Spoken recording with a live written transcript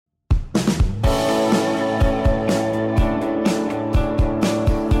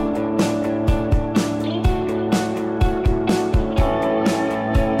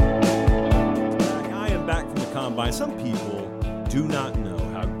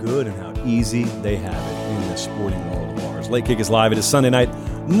good and how easy they have it in this sporting world of ours. Late Kick is live. It is Sunday night,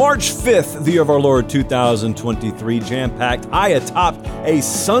 March 5th, the year of our Lord 2023, jam-packed high atop a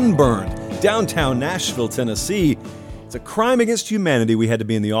sunburned downtown Nashville, Tennessee. It's a crime against humanity we had to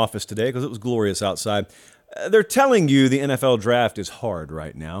be in the office today because it was glorious outside. They're telling you the NFL draft is hard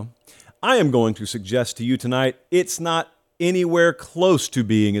right now. I am going to suggest to you tonight it's not anywhere close to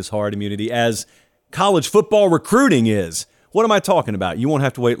being as hard immunity as college football recruiting is. What am I talking about? You won't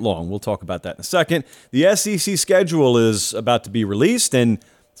have to wait long. We'll talk about that in a second. The SEC schedule is about to be released, and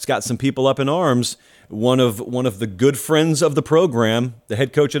it's got some people up in arms. One of the good friends of the program, the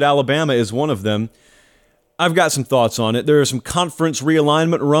head coach at Alabama, is one of them. I've got some thoughts on it. There are some conference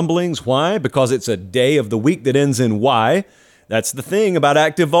realignment rumblings. Why? Because it's a day of the week that ends in Y. That's the thing about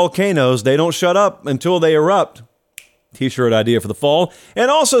active volcanoes. They don't shut up until they erupt. T-shirt idea for the fall.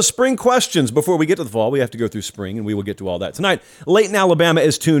 And also spring questions. Before we get to the fall, we have to go through spring, and we will get to all that tonight. Layton, Alabama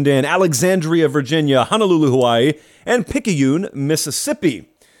is tuned in. Alexandria, Virginia, Honolulu, Hawaii, and Picayune, Mississippi.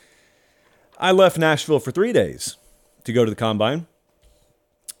 I left Nashville for 3 days to go to the Combine.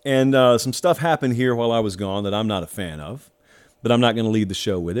 And some stuff happened here while I was gone that I'm not a fan of, but I'm not going to lead the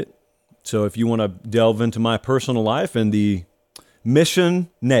show with it. So if you want to delve into my personal life and the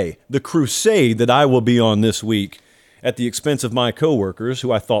the crusade that I will be on this week at the expense of my coworkers,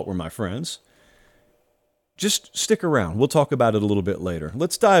 who I thought were my friends, just stick around. We'll talk about it a little bit later.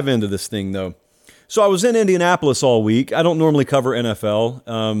 Let's dive into this thing, though. So I was in Indianapolis all week. I don't normally cover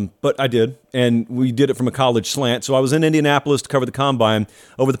NFL, but I did, and we did it from a college slant. So I was in Indianapolis to cover the Combine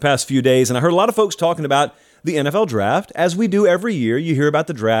over the past few days, and I heard a lot of folks talking about the NFL draft. As we do every year, you hear about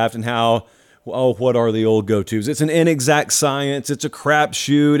the draft and how, oh, what are the old go-tos? It's an inexact science. It's a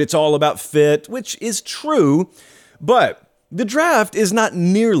crapshoot. It's all about fit, which is true. But the draft is not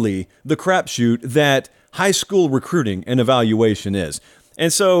nearly the crapshoot that high school recruiting and evaluation is.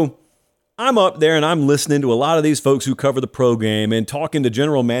 And so I'm up there and I'm listening to a lot of these folks who cover the pro game and talking to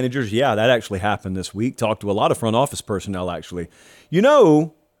general managers. Yeah, that actually happened this week. Talked to a lot of front office personnel, actually. You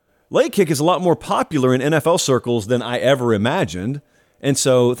know, Late Kick is a lot more popular in NFL circles than I ever imagined. And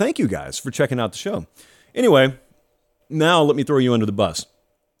so thank you guys for checking out the show. Anyway, now let me throw you under the bus.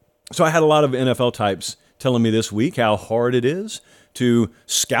 So I had a lot of NFL types telling me this week how hard it is to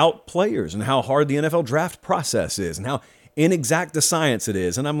scout players and how hard the NFL draft process is and how inexact the science it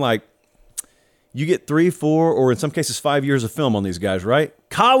is. And I'm like, you get 3, 4, or in some cases 5 years of film on these guys, right?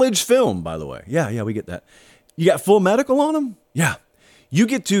 College film, by the way. Yeah, we get that. You got full medical on them? Yeah. You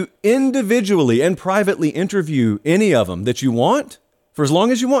get to individually and privately interview any of them that you want for as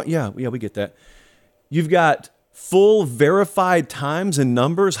long as you want. Yeah, we get that. You've got full verified times and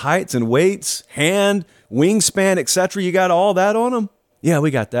numbers, heights and weights, hand, wingspan, etc. You got all that on them? Yeah,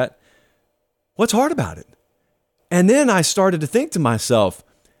 we got that. What's hard about it? And then I started to think to myself,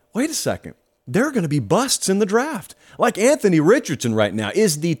 wait a second, there are going to be busts in the draft. Like Anthony Richardson right now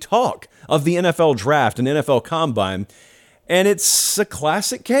is the talk of the NFL draft and NFL Combine. And it's a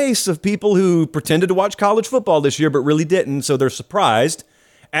classic case of people who pretended to watch college football this year but really didn't, so they're surprised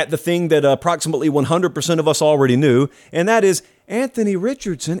at the thing that approximately 100% of us already knew, and that is Anthony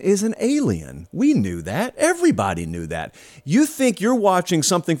Richardson is an alien. We knew that. Everybody knew that. You think you're watching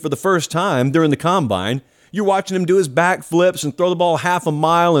something for the first time during the Combine. You're watching him do his backflips and throw the ball half a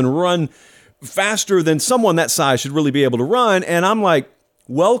mile and run faster than someone that size should really be able to run, and I'm like,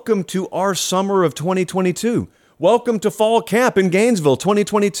 welcome to our summer of 2022. Welcome to fall camp in Gainesville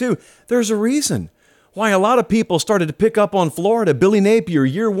 2022. There's a reason why a lot of people started to pick up on Florida. Billy Napier,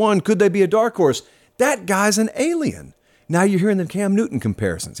 year one, could they be a dark horse? That guy's an alien. Now you're hearing the Cam Newton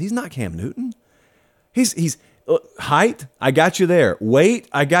comparisons. He's not Cam Newton. He's height, I got you there. Weight,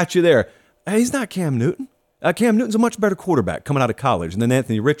 I got you there. He's not Cam Newton. Cam Newton's a much better quarterback coming out of college than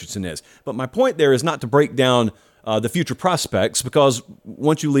Anthony Richardson is. But my point there is not to break down the future prospects, because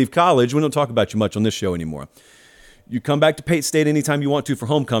once you leave college, we don't talk about you much on this show anymore. You come back to Pate State anytime you want to for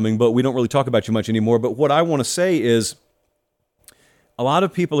homecoming, but we don't really talk about you much anymore. But what I want to say is a lot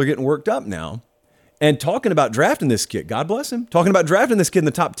of people are getting worked up now and talking about drafting this kid. God bless him. Talking about drafting this kid in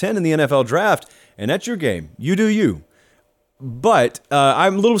the top 10 in the NFL draft. And that's your game. You do you. But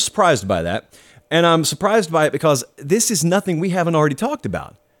I'm a little surprised by that. And I'm surprised by it because this is nothing we haven't already talked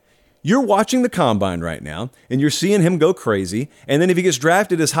about. You're watching the Combine right now, and you're seeing him go crazy, and then if he gets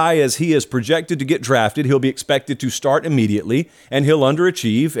drafted as high as he is projected to get drafted, he'll be expected to start immediately, and he'll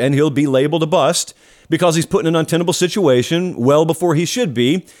underachieve, and he'll be labeled a bust because he's put in an untenable situation well before he should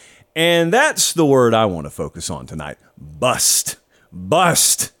be, and that's the word I want to focus on tonight. Bust.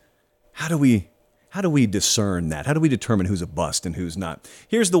 Bust. How do we discern that? How do we determine who's a bust and who's not?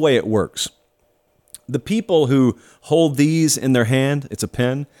 Here's the way it works. The people who hold these in their hand, it's a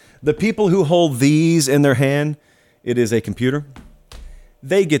pen. The people who hold these in their hand, it is a computer.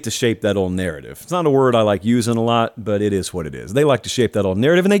 They get to shape that old narrative. It's not a word I like using a lot, but it is what it is. They like to shape that old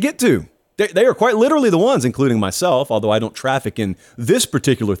narrative, and they get to. They are quite literally the ones, including myself, although I don't traffic in this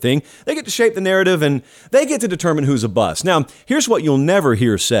particular thing. They get to shape the narrative, and they get to determine who's a bust. Now, here's what you'll never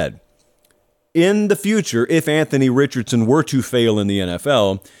hear said. In the future, if Anthony Richardson were to fail in the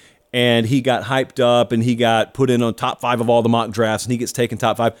NFL, and he got hyped up, and he got put in on top 5 of all the mock drafts, and he gets taken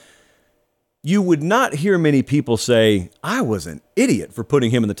top 5, you would not hear many people say, I was an idiot for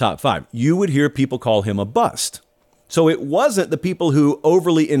putting him in the top 5. You would hear people call him a bust. So it wasn't the people who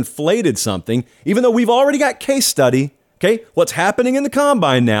overly inflated something, even though we've already got case study, okay? What's happening in the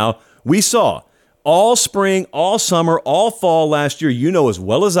combine now, we saw all spring, all summer, all fall last year. You know as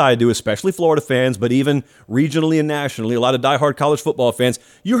well as I do, especially Florida fans, but even regionally and nationally, a lot of diehard college football fans.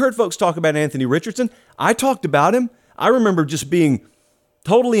 You heard folks talk about Anthony Richardson. I talked about him. I remember just being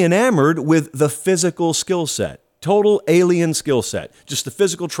totally enamored with the physical skill set, total alien skill set, just the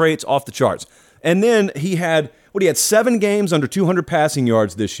physical traits off the charts. And then he had 7 games under 200 passing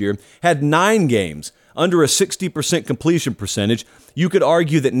yards this year, had 9 games under a 60% completion percentage. You could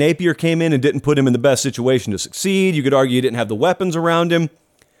argue that Napier came in and didn't put him in the best situation to succeed. You could argue he didn't have the weapons around him.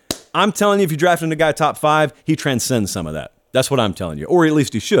 I'm telling you, if you drafted a guy top 5, he transcends some of that. That's what I'm telling you, or at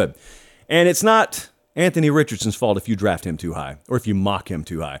least he should. And it's not Anthony Richardson's fault if you draft him too high or if you mock him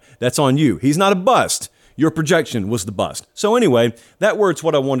too high. That's on you. He's not a bust. Your projection was the bust. So anyway, that word's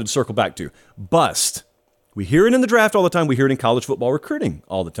what I wanted to circle back to. Bust. We hear it in the draft all the time. We hear it in college football recruiting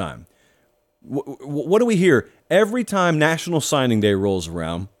all the time. What do we hear? Every time National Signing Day rolls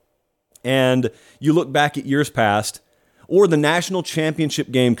around and you look back at years past, or the national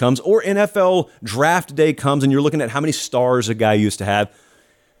championship game comes, or NFL draft day comes and you're looking at how many stars a guy used to have,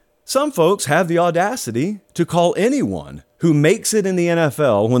 some folks have the audacity to call anyone who makes it in the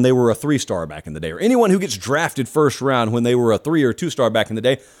NFL when they were a 3-star back in the day, or anyone who gets drafted first round when they were a 3 or 2-star back in the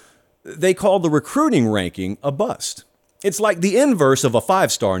day, they call the recruiting ranking a bust. It's like the inverse of a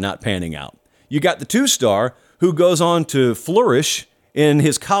 5-star not panning out. You got the 2-star who goes on to flourish in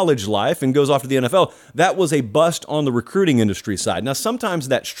his college life and goes off to the NFL. That was a bust on the recruiting industry side. Now, sometimes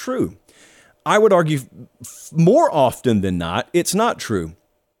that's true. I would argue more often than not, it's not true.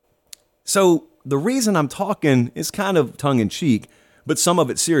 So the reason I'm talking is kind of tongue-in-cheek, but some of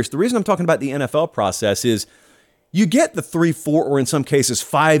it's serious. The reason I'm talking about the NFL process is you get the 3, 4, or in some cases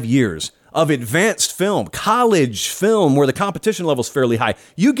 5 years of advanced film, college film, where the competition level is fairly high.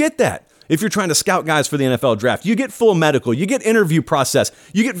 You get that if you're trying to scout guys for the NFL draft. You get full medical, you get interview process,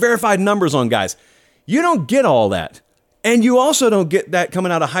 you get verified numbers on guys. You don't get all that. And you also don't get that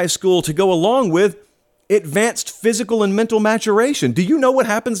coming out of high school to go along with advanced physical and mental maturation. Do you know what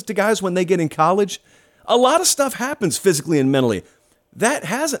happens to guys when they get in college? A lot of stuff happens physically and mentally. That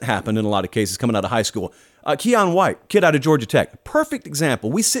hasn't happened in a lot of cases coming out of high school. Keon White, kid out of Georgia Tech, perfect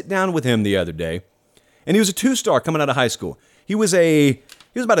example. We sit down with him the other day, and he was a 2-star coming out of high school. He was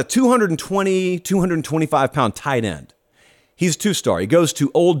about a 220, 225-pound tight end. He's a 2-star. He goes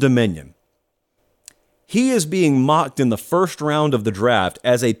to Old Dominion. He is being mocked in the first round of the draft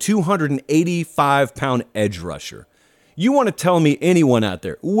as a 285-pound edge rusher. You want to tell me anyone out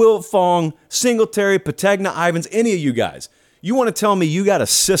there, Wilt Fong, Singletary, Pategna, Ivins, any of you guys, you want to tell me you got a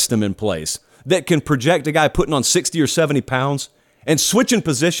system in place that can project a guy putting on 60 or 70 pounds and switching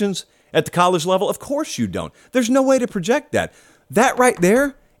positions at the college level? Of course you don't. There's no way to project that. That right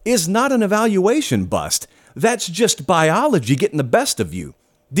there is not an evaluation bust. That's just biology getting the best of you.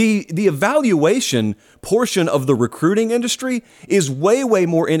 The evaluation portion of the recruiting industry is way, way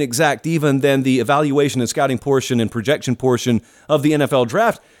more inexact even than the evaluation and scouting portion and projection portion of the NFL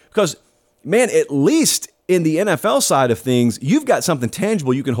draft. Because, man, at least in the NFL side of things, you've got something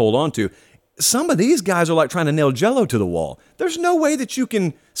tangible you can hold on to. Some of these guys are like trying to nail Jell-O to the wall. There's no way that you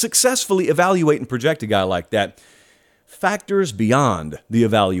can successfully evaluate and project a guy like that. Factors beyond the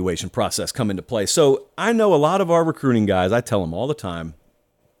evaluation process come into play. So I know a lot of our recruiting guys, I tell them all the time,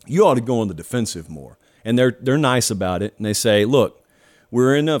 you ought to go on the defensive more. And they're nice about it. And they say, look,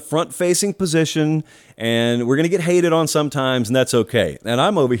 we're in a front-facing position, and we're going to get hated on sometimes, and that's okay. And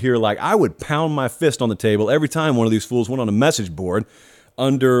I'm over here like I would pound my fist on the table every time one of these fools went on a message board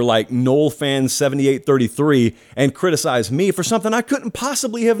under like Noel Fan 7833 and criticize me for something I couldn't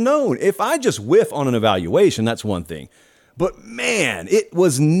possibly have known. If I just whiff on an evaluation, that's one thing. But man, it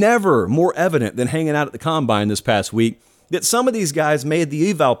was never more evident than hanging out at the combine this past week that some of these guys made the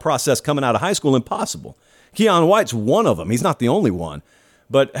eval process coming out of high school impossible. Keon White's one of them. He's not the only one.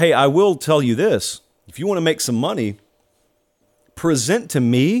 But hey, I will tell you this. If you want to make some money, present to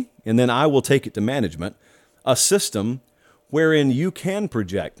me and then I will take it to management, a system wherein you can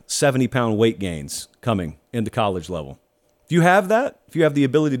project 70-pound weight gains coming into college level. If you have that, if you have the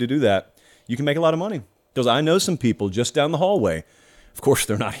ability to do that, you can make a lot of money. Because I know some people just down the hallway. Of course,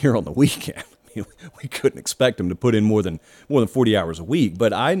 they're not here on the weekend. We couldn't expect them to put in more than 40 hours a week.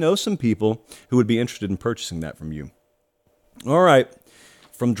 But I know some people who would be interested in purchasing that from you. All right.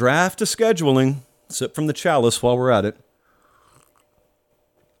 From draft to scheduling, sip from the chalice while we're at it.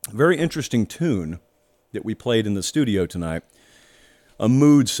 Very interesting tune that we played in the studio tonight. A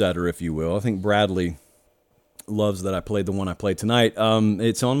mood setter, if you will. I think Bradley loves that I played the one I played tonight.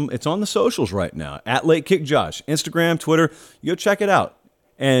 It's on the socials right now. At Late Kick Josh. Instagram, Twitter. You go check it out.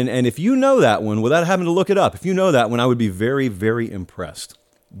 And if you know that one, without having to look it up, if you know that one, I would be very, very impressed.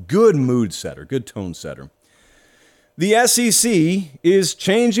 Good mood setter. Good tone setter. The SEC is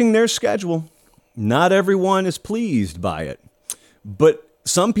changing their schedule. Not everyone is pleased by it. But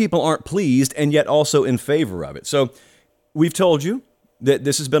some people aren't pleased and yet also in favor of it. So we've told you that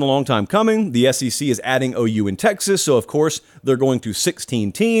this has been a long time coming. The SEC is adding OU in Texas. So, of course, they're going to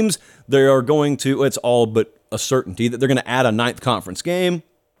 16 teams. They are going to, it's all but a certainty that they're going to add a ninth conference game,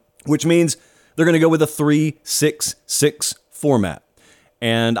 which means they're going to go with a 3-6-6 format.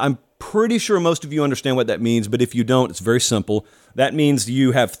 And I'm pretty sure most of you understand what that means, but if you don't, it's very simple. That means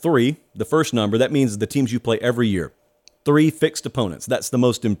you have 3, the first number. That means the teams you play every year. 3 fixed opponents. That's the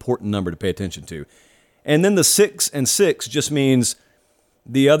most important number to pay attention to. And then the 6 and 6 just means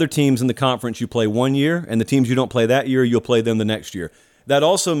the other teams in the conference you play one year, and the teams you don't play that year, you'll play them the next year. That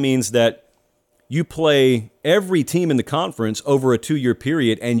also means that you play every team in the conference over a 2-year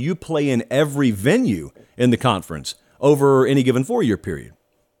period, and you play in every venue in the conference over any given 4-year period.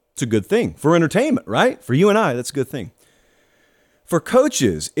 It's a good thing for entertainment, right? For you and I, that's a good thing. For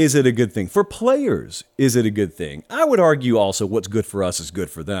coaches, is it a good thing? For players, is it a good thing? I would argue also what's good for us is good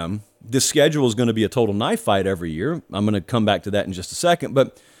for them. This schedule is going to be a total knife fight every year. I'm going to come back to that in just a second.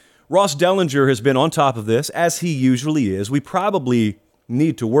 But Ross Dellinger has been on top of this, as he usually is. We probably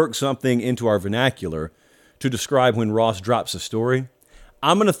need to work something into our vernacular to describe when Ross drops a story.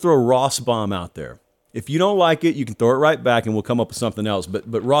 I'm going to throw Ross bomb out there. If you don't like it, you can throw it right back and we'll come up with something else.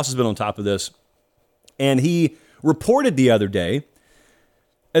 But Ross has been on top of this. And he reported the other day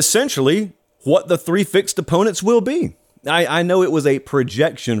essentially what the 3 fixed opponents will be. I know it was a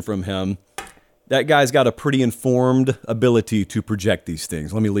projection from him. That guy's got a pretty informed ability to project these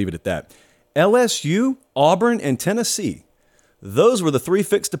things. Let me leave it at that. LSU, Auburn, and Tennessee. Those were the 3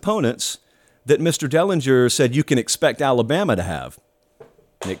 fixed opponents that Mr. Dellinger said you can expect Alabama to have.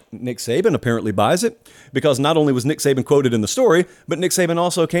 Nick Saban apparently buys it because not only was Nick Saban quoted in the story, but Nick Saban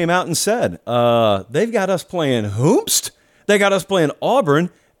also came out and said, they've got us playing Hoopst. They got us playing Auburn,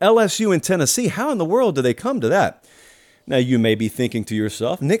 LSU, and Tennessee. How in the world do they come to that? Now, you may be thinking to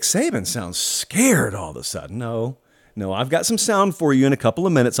yourself, Nick Saban sounds scared all of a sudden. No, I've got some sound for you in a couple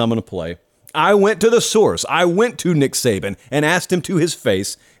of minutes I'm going to play. I went to the source. I went to Nick Saban and asked him to his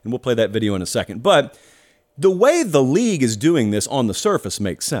face, and we'll play that video in a second. But the way the league is doing this on the surface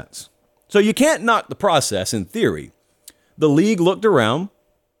makes sense. So you can't knock the process in theory. The league looked around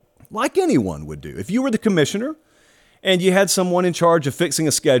like anyone would do. If you were the commissioner and you had someone in charge of fixing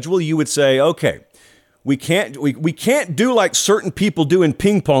a schedule, you would say, okay, we can't do like certain people do in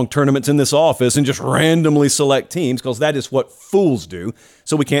ping pong tournaments in this office and just randomly select teams, because that is what fools do.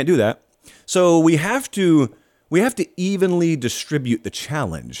 So we can't do that. So we have to evenly distribute the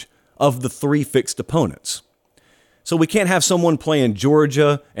challenge of the 3 fixed opponents. So we can't have someone playing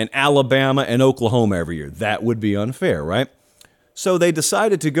Georgia and Alabama and Oklahoma every year. That would be unfair, right? So they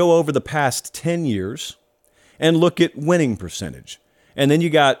decided to go over the past 10 years and look at winning percentage. And then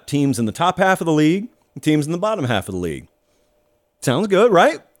you got teams in the top half of the league and teams in the bottom half of the league. Sounds good,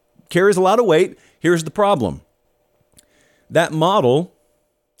 right? Carries a lot of weight. Here's the problem. That model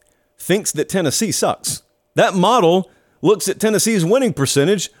thinks that Tennessee sucks. That model looks at Tennessee's winning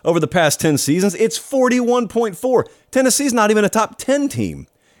percentage over the past 10 seasons. It's 41.4. Tennessee's not even a top 10 team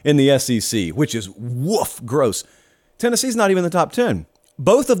in the SEC, which is gross. Tennessee's not even in the top 10.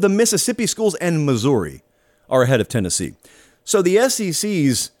 Both of the Mississippi schools and Missouri are ahead of Tennessee. So the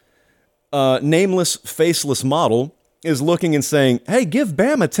SEC's nameless, faceless model is looking and saying, hey, give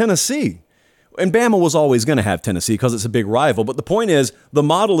Bama Tennessee. And Bama was always going to have Tennessee because it's a big rival. But the point is, the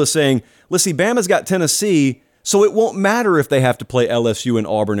model is saying, let's see, Bama's got Tennessee, so it won't matter if they have to play LSU and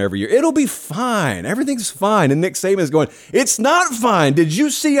Auburn every year. It'll be fine. Everything's fine. And Nick Saban is going, it's not fine. Did you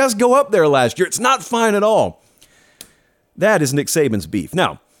see us go up there last year? It's not fine at all. That is Nick Saban's beef.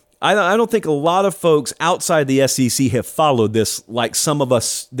 Now, I don't think a lot of folks outside the SEC have followed this like some of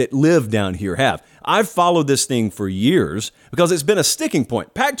us that live down here have. I've followed this thing for years because it's been a sticking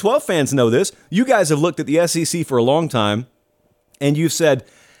point. Pac-12 fans know this. You guys have looked at the SEC for a long time, and you've said,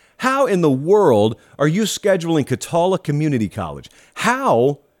 how in the world are you scheduling Catawba Community College?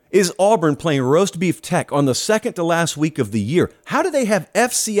 How is Auburn playing Roast Beef Tech on the second to last week of the year? How do they have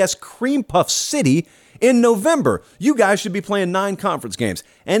FCS Cream Puff City in November? You guys should be playing 9 conference games.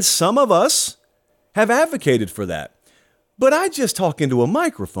 And some of us have advocated for that. But I just talk into a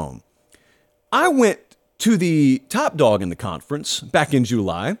microphone. I went to the top dog in the conference back in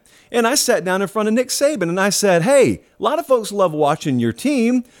July, and I sat down in front of Nick Saban and I said, hey, a lot of folks love watching your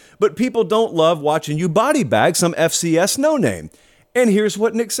team, but people don't love watching you body bag some FCS no-name. And here's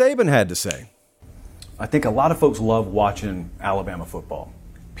what Nick Saban had to say. I think a lot of folks love watching Alabama football.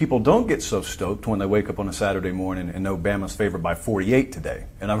 People don't get so stoked when they wake up on a Saturday morning and know Bama's favored by 48 today.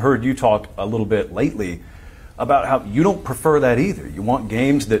 And I've heard you talk a little bit lately about how you don't prefer that either. You want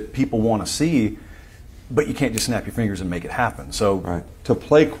games that people want to see, but you can't just snap your fingers and make it happen. So, right. To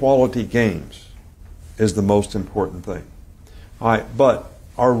play quality games is the most important thing. All right, but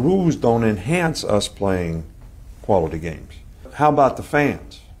our rules don't enhance us playing quality games. How about the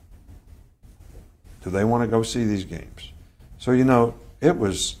fans? Do they want to go see these games? So, it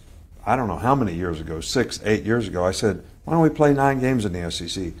was, I don't know how many years ago, 6, 8 years ago, I said, why don't we play 9 games in the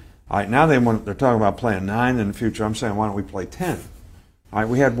SEC? All right, now they're talking about playing 9 in the future. I'm saying, why don't we play 10? All right,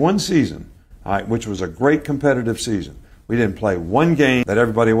 we had one season, all right, which was a great competitive season. We didn't play one game that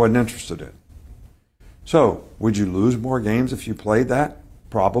everybody wasn't interested in. So, would you lose more games if you played that?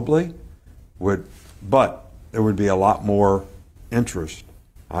 Probably. But there would be a lot more interest,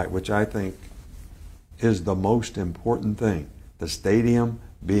 all right, which I think is the most important thing. The stadium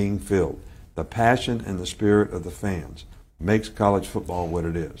being filled. The passion and the spirit of the fans makes college football what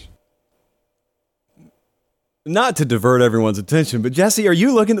it is. Not to divert everyone's attention, but Jesse, are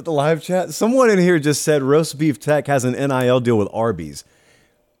you looking at the live chat? Someone in here just said Roast Beef Tech has an NIL deal with Arby's.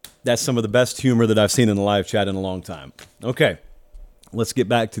 That's some of the best humor that I've seen in the live chat in a long time. Okay, let's get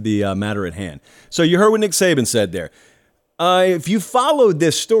back to the matter at hand. So you heard what Nick Saban said there. If you followed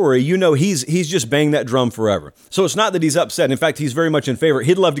this story, you know he's just banged that drum forever. So it's not that he's upset. In fact, he's very much in favor.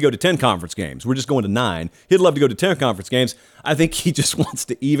 He'd love to go to 10 conference games. We're just going to 9. He'd love to go to 10 conference games. I think he just wants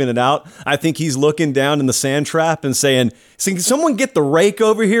to even it out. I think he's looking down in the sand trap and saying, can someone get the rake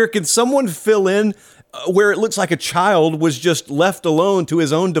over here? Can someone fill in where it looks like a child was just left alone to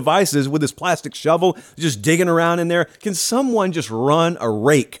his own devices with his plastic shovel, just digging around in there? Can someone just run a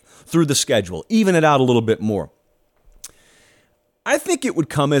rake through the schedule, even it out a little bit more? I think it would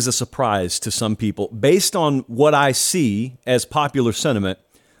come as a surprise to some people, based on what I see as popular sentiment,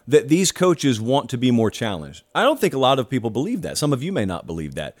 that these coaches want to be more challenged. I don't think a lot of people believe that. Some of you may not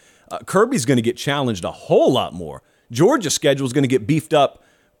believe that. Kirby's going to get challenged a whole lot more. Georgia's schedule is going to get beefed up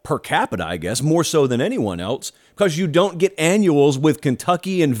per capita, I guess, more so than anyone else, because you don't get annuals with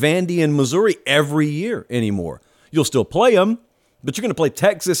Kentucky and Vandy and Missouri every year anymore. You'll still play them, but you're going to play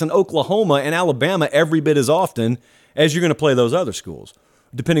Texas and Oklahoma and Alabama every bit as often as you're going to play those other schools,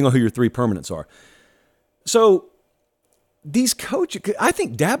 depending on who your 3 permanents are. So these coaches, I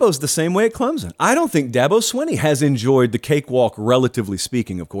think Dabo's the same way at Clemson. I don't think Dabo Swinney has enjoyed the cakewalk, relatively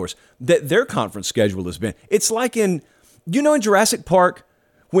speaking, of course, that their conference schedule has been. It's like in Jurassic Park,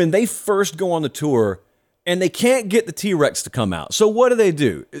 when they first go on the tour and they can't get the T-Rex to come out. So what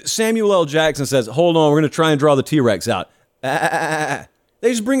do? Samuel L. Jackson says, hold on, we're going to try and draw the T-Rex out. They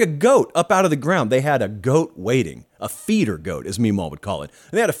just bring a goat up out of the ground. They had a goat waiting, a feeder goat, as Meemaw would call it.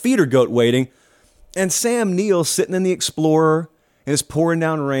 And they had a feeder goat waiting, and Sam Neill's sitting in the Explorer, and it's pouring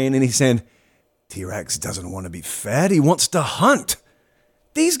down rain, and he's saying, T-Rex doesn't want to be fed. He wants to hunt.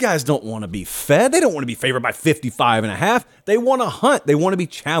 These guys don't want to be fed. They don't want to be favored by 55.5. They want to hunt. They want to be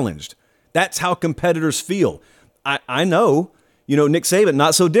challenged. That's how competitors feel. I know, Nick Saban,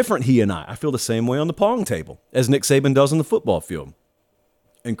 not so different, he and I. I feel the same way on the pong table as Nick Saban does on the football field.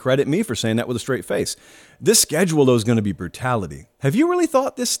 And credit me for saying that with a straight face. This schedule, though, is going to be brutality. Have you really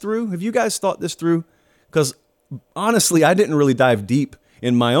thought this through? Have you guys thought this through? Because honestly, I didn't really dive deep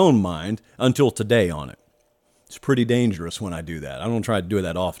in my own mind until today on it. It's pretty dangerous when I do that. I don't try to do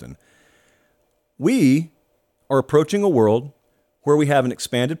that often. We are approaching a world where we have an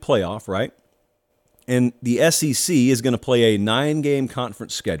expanded playoff, right? And the SEC is going to play a 9-game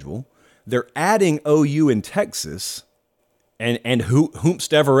conference schedule. They're adding OU in Texas, and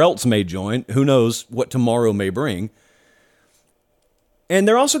whomstever else may join. Who knows what tomorrow may bring. And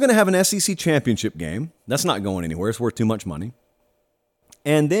they're also going to have an SEC championship game. That's not going anywhere. It's worth too much money.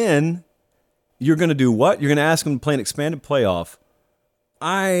 And then you're going to do what? You're going to ask them to play an expanded playoff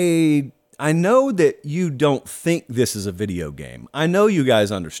I know that you don't think this is a video game. I know you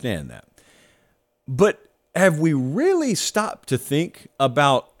guys understand that. But have we really stopped to think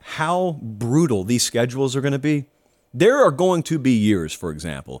about how brutal these schedules are going to be? There are going to be years, for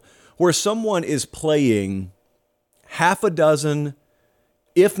example, where someone is playing half a dozen,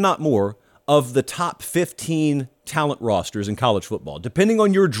 if not more, of the top 15 talent rosters in college football. Depending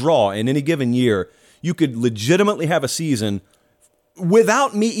on your draw in any given year, you could legitimately have a season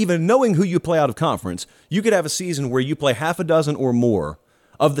without me even knowing who you play out of conference. You could have a season where you play half a dozen or more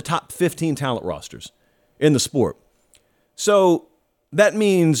of the top 15 talent rosters in the sport. So that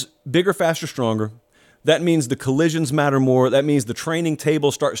means bigger, faster, stronger. That means the collisions matter more. That means the training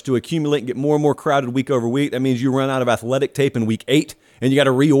table starts to accumulate and get more and more crowded week over week. That means you run out of athletic tape in week 8 and you got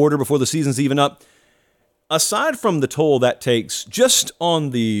to reorder before the season's even up. Aside from the toll that takes just on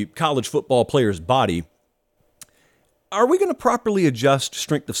the college football player's body, are we going to properly adjust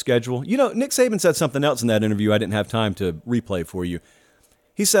strength of schedule? You know, Nick Saban said something else in that interview I didn't have time to replay for you.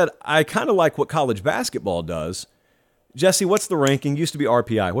 He said, I kind of like what college basketball does. Jesse, what's the ranking? Used to be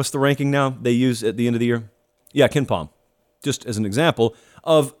RPI. What's the ranking now they use at the end of the year? Yeah, KenPom. Just as an example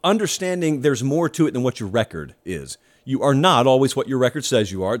of understanding there's more to it than what your record is. You are not always what your record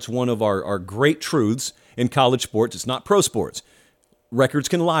says you are. It's one of our great truths in college sports. It's not pro sports. Records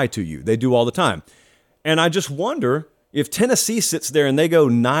can lie to you. They do all the time. And I just wonder if Tennessee sits there and they go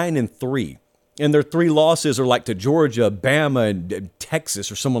 9-3, and their 3 losses are like to Georgia, Bama, and Texas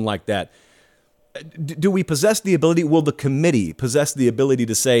or someone like that. Do we possess the ability, will the committee possess the ability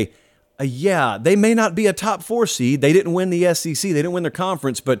to say, yeah, they may not be a top 4 seed, they didn't win the SEC, they didn't win their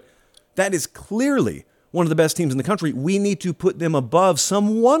conference, but that is clearly one of the best teams in the country. We need to put them above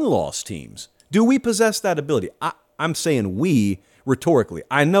some one-loss teams. Do we possess that ability? I'm saying we rhetorically.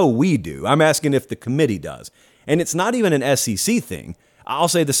 I know we do. I'm asking if the committee does. And it's not even an SEC thing. I'll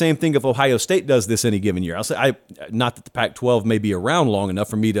say the same thing if Ohio State does this any given year. I'll say, not that the Pac-12 may be around long enough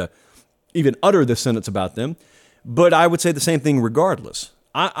for me to even utter this sentence about them, but I would say the same thing regardless.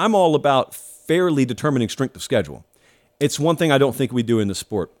 I'm all about fairly determining strength of schedule. It's one thing I don't think we do in the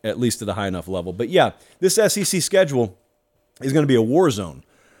sport, at least at a high enough level. But yeah, this SEC schedule is going to be a war zone.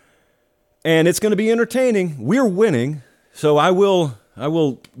 And it's going to be entertaining. We're winning, so I will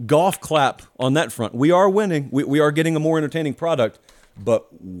golf clap on that front. We are winning. We are getting a more entertaining product,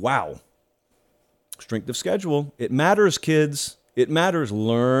 but wow. Strength of schedule. It matters, kids. It matters.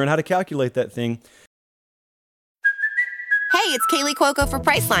 Learn how to calculate that thing. Hey, it's Kaylee Cuoco for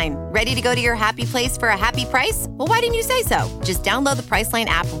Priceline. Ready to go to your happy place for a happy price? Well, why didn't you say so? Just download the Priceline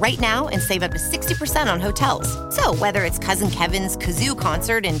app right now and save up to 60% on hotels. So whether it's Cousin Kevin's Kazoo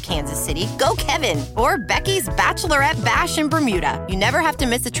Concert in Kansas City, go Kevin, or Becky's Bachelorette Bash in Bermuda, you never have to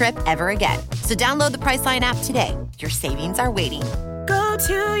miss a trip ever again. So download the Priceline app today. Your savings are waiting. Go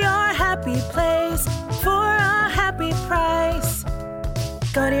to your happy place for a happy price.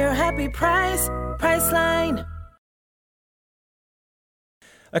 Go to your happy price, Priceline.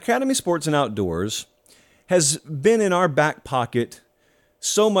 Academy Sports and Outdoors has been in our back pocket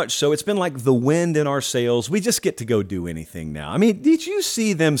so much so it's been like the wind in our sails. We just get to go do anything now. I mean, did you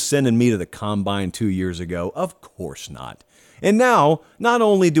see them sending me to the Combine 2 years ago? Of course not. And now, not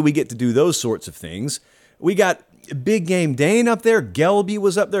only do we get to do those sorts of things, we got Big Game Dane up there, Gelby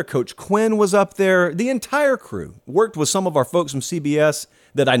was up there, Coach Quinn was up there, the entire crew. Worked with some of our folks from CBS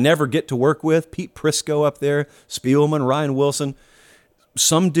that I never get to work with, Pete Prisco up there, Spielman, Ryan Wilson.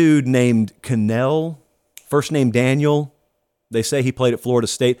 Some dude named Cannell, first name Daniel. They say he played at Florida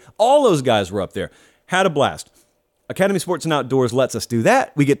State. All those guys were up there. Had a blast. Academy Sports and Outdoors lets us do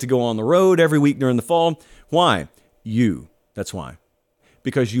that. We get to go on the road every week during the fall. Why? You. That's why.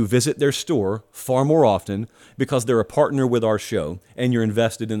 Because you visit their store far more often, because they're a partner with our show, and you're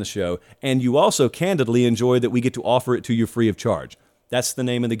invested in the show, and you also candidly enjoy that we get to offer it to you free of charge. That's the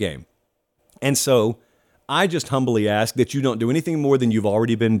name of the game. And so I just humbly ask that you don't do anything more than you've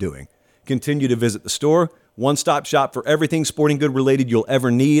already been doing. Continue to visit the store. One-stop shop for everything sporting good related you'll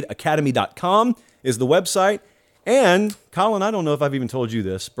ever need. Academy.com is the website. And, Colin, I don't know if I've even told you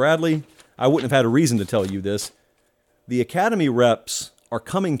this. Bradley, I wouldn't have had a reason to tell you this. The Academy reps are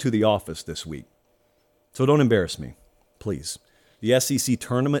coming to the office this week. So don't embarrass me, please. The SEC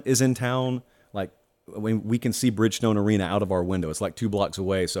tournament is in town. Like, we can see Bridgestone Arena out of our window. It's like 2 blocks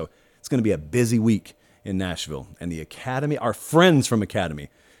away. So it's going to be a busy week in Nashville. And the Academy, our friends from Academy,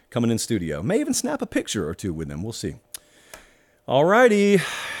 coming in studio. May even snap a picture or two with them. We'll see. All righty.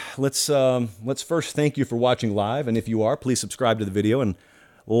 Let's first thank you for watching live. And if you are, please subscribe to the video and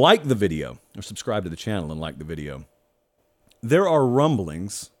like the video, or subscribe to the channel and like the video. There are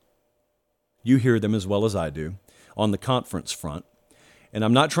rumblings, you hear them as well as I do, on the conference front. And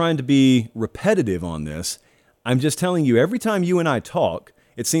I'm not trying to be repetitive on this. I'm just telling you, every time you and I talk,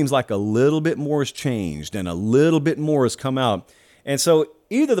 it seems like a little bit more has changed and a little bit more has come out. And so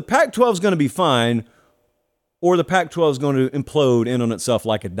either the Pac-12 is going to be fine or the Pac-12 is going to implode in on itself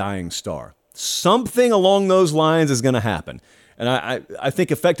like a dying star. Something along those lines is going to happen. And I think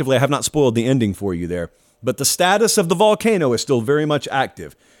effectively I have not spoiled the ending for you there. But the status of the volcano is still very much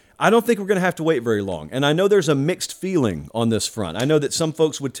active. I don't think we're going to have to wait very long. And I know there's a mixed feeling on this front. I know that some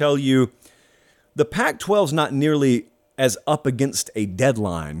folks would tell you the Pac-12 is not nearly as up against a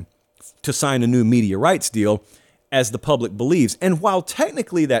deadline to sign a new media rights deal as the public believes. And while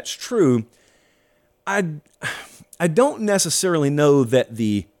technically that's true, I don't necessarily know that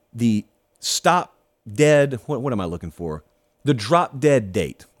the stop dead, what am I looking for? The drop dead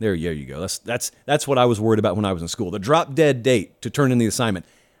date. There you go. That's what I was worried about when I was in school. The drop dead date to turn in the assignment.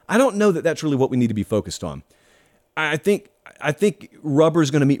 I don't know that that's really what we need to be focused on. I think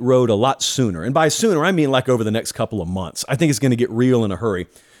rubber's going to meet road a lot sooner. And by sooner, I mean like over the next couple of months. I think it's going to get real in a hurry.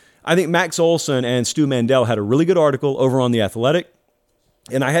 I think Max Olson and Stu Mandel had a really good article over on The Athletic,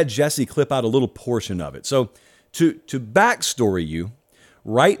 and I had Jesse clip out a little portion of it. So to backstory you,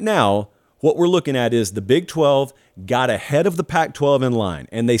 right now, what we're looking at is the Big 12 got ahead of the Pac-12 in line,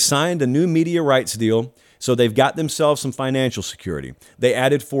 and they signed a new media rights deal, so they've got themselves some financial security. They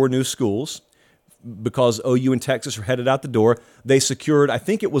added 4 new schools because OU and Texas are headed out the door. They secured, I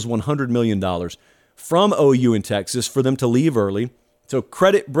think it was $100 million from OU and Texas for them to leave early. So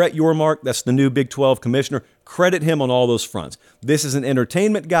credit Brett Yormark, that's the new Big 12 commissioner. Credit him on all those fronts. This is an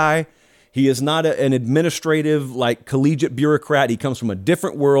entertainment guy. He is not an administrative, like collegiate bureaucrat. He comes from a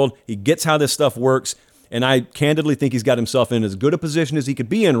different world. He gets how this stuff works. And I candidly think he's got himself in as good a position as he could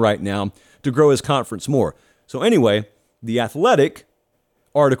be in right now to grow his conference more. So anyway, The Athletic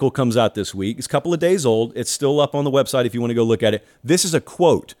article comes out this week. It's a couple of days old. It's still up on the website if you want to go look at it. This is a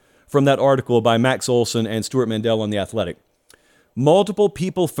quote from that article by Max Olson and Stuart Mandel on The Athletic. Multiple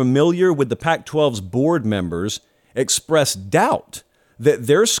people familiar with the Pac-12's board members expressed doubt that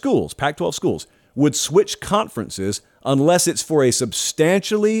their schools, Pac-12 schools, would switch conferences unless it's for a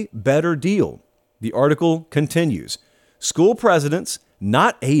substantially better deal. The article continues. School presidents,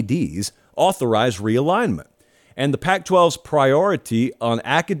 not ADs, authorize realignment. And the Pac-12's priority on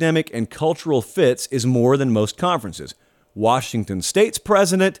academic and cultural fits is more than most conferences. Washington State's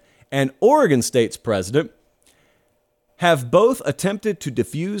president and Oregon State's president have both attempted to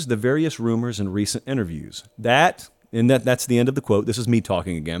diffuse the various rumors in recent interviews. That's the end of the quote. This is me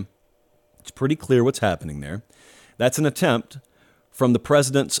talking again. It's pretty clear what's happening there. That's an attempt from the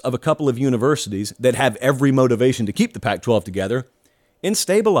presidents of a couple of universities that have every motivation to keep the Pac-12 together in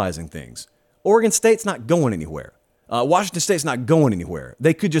stabilizing things. Oregon State's not going anywhere. Washington State's not going anywhere.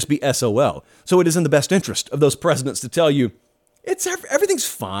 They could just be SOL. So it is in the best interest of those presidents to tell you, everything's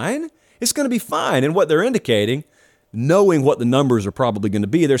fine. It's going to be fine. And what they're indicating, knowing what the numbers are probably going to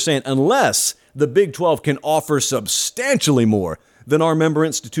be, they're saying unless the Big 12 can offer substantially more than our member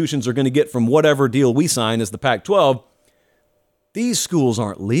institutions are going to get from whatever deal we sign as the Pac-12, these schools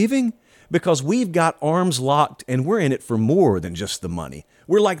aren't leaving because we've got arms locked and we're in it for more than just the money.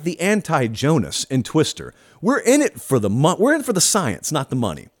 We're like the anti-Jonas in Twister. We're in it for we're in for the science, not the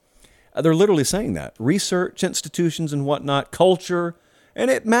money. They're literally saying that. Research institutions and whatnot, culture,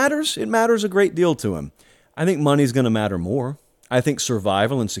 and it matters. It matters a great deal to them. I think money's going to matter more. I think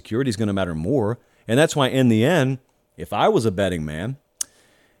survival and security is going to matter more. And that's why in the end, if I was a betting man,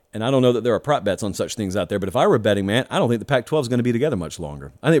 and I don't know that there are prop bets on such things out there, but if I were a betting man, I don't think the Pac-12 is going to be together much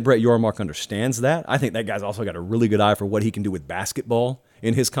longer. I think Brett Yormark understands that. I think that guy's also got a really good eye for what he can do with basketball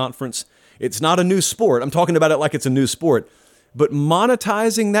in his conference. It's not a new sport. I'm talking about it like it's a new sport. But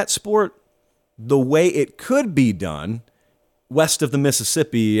monetizing that sport the way it could be done west of the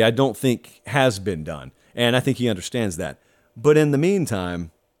Mississippi, I don't think has been done. And I think he understands that. But in the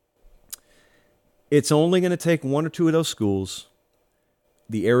meantime, it's only going to take one or two of those schools,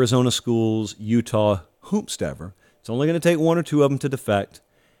 the Arizona schools, Utah, whomstever. It's only going to take one or two of them to defect.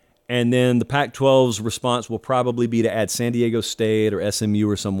 And then the Pac-12's response will probably be to add San Diego State or SMU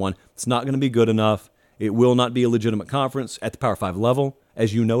or someone. It's not going to be good enough. It will not be a legitimate conference at the Power 5 level,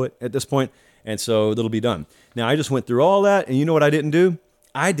 as you know it at this point. And so that'll be done. Now, I just went through all that, and you know what I didn't do?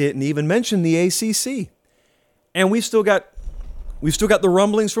 I didn't even mention the ACC. And we've still got the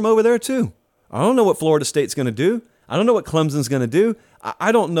rumblings from over there, too. I don't know what Florida State's going to do. I don't know what Clemson's going to do.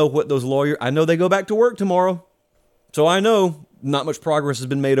 I don't know what those lawyers... I know they go back to work tomorrow. So I know not much progress has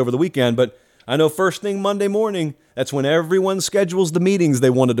been made over the weekend, but I know first thing Monday morning, that's when everyone schedules the meetings they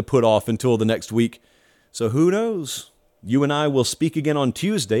wanted to put off until the next week. So who knows? You and I will speak again on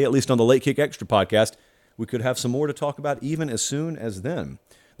Tuesday, at least on the Late Kick Extra podcast, We could have some more to talk about even as soon as then.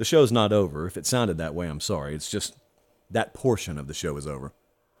 The show's not over. If it sounded that way, I'm sorry. It's just that portion of the show is over.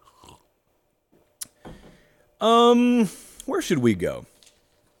 Where should we go?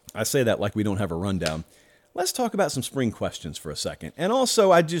 I say that like we don't have a rundown. Let's talk about some spring questions for a second. And also,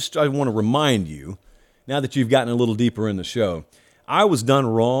 I want to remind you, now that you've gotten a little deeper in the show, I was done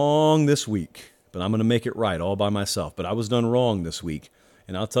wrong this week, but I'm going to make it right all by myself. But I was done wrong this week,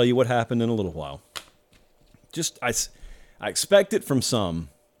 and I'll tell you what happened in a little while. I expect it from some.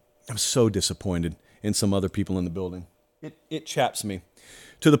 I'm so disappointed in some other people in the building. It chaps me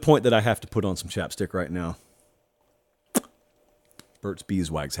to the point that I have to put on some chapstick right now. Burt's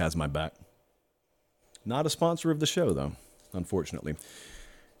Beeswax has my back. Not a sponsor of the show, though, unfortunately.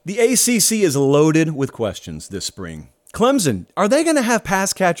 The ACC is loaded with questions this spring. Clemson, are they going to have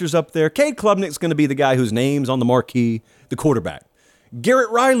pass catchers up there? Cade Klubnik's going to be the guy whose name's on the marquee, the quarterback. Garrett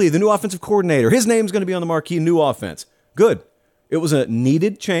Riley, the new offensive coordinator, his name's going to be on the marquee, new offense. Good. It was a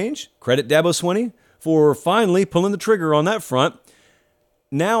needed change. Credit Dabo Swinney for finally pulling the trigger on that front.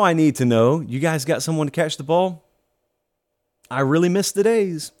 Now I need to know, you guys got someone to catch the ball? I really miss the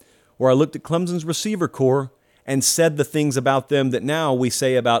days where I looked at Clemson's receiver corps and said the things about them that now we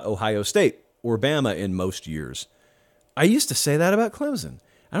say about Ohio State or Bama in most years. I used to say that about Clemson.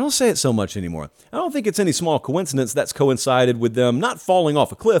 I don't say it so much anymore. I don't think it's any small coincidence that's coincided with them not falling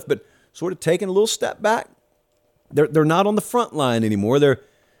off a cliff, but sort of taking a little step back. They're not on the front line anymore.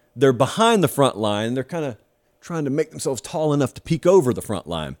 They're behind the front line. They're kind of trying to make themselves tall enough to peek over the front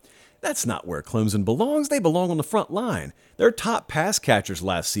line. That's not where Clemson belongs. They belong on the front line. They're top pass catchers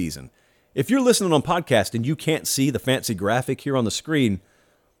last season. If you're listening on podcast and you can't see the fancy graphic here on the screen,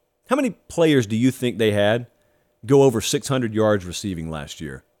 how many players do you think they had go over 600 yards receiving last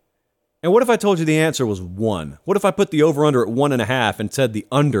year? And what if I told you the answer was 1? What if I put the over-under at 1.5 and said the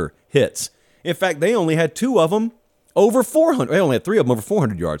under hits? In fact, they only had 2 of them over 400. They only had 3 of them over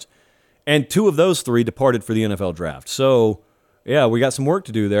 400 yards. And 2 of those 3 departed for the NFL draft. So, yeah, we got some work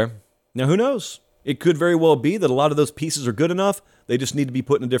to do there. Now, who knows? It could very well be that a lot of those pieces are good enough. They just need to be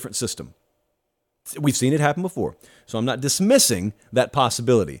put in a different system. We've seen it happen before. So I'm not dismissing that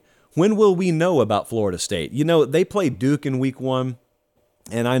possibility. When will we know about Florida State? You know, they played Duke in week 1,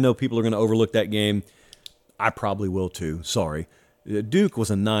 and I know people are going to overlook that game. I probably will too. Sorry. Duke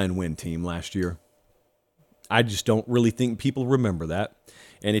was a 9-win team last year. I just don't really think people remember that.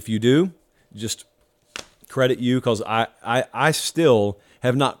 And if you do, just credit you, because I still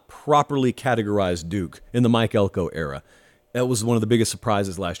have not properly categorized Duke in the Mike Elko era. That was one of the biggest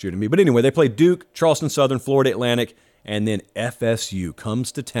surprises last year to me. But anyway, they played Duke, Charleston Southern, Florida Atlantic, and then FSU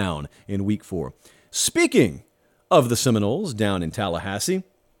comes to town in week 4. Speaking of the Seminoles down in Tallahassee,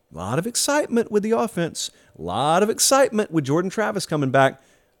 a lot of excitement with the offense. A lot of excitement with Jordan Travis coming back.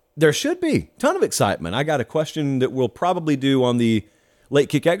 There should be a ton of excitement. I got a question that we'll probably do on the Late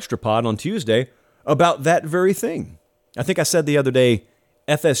Kick Extra Pod on Tuesday about that very thing. I think I said the other day,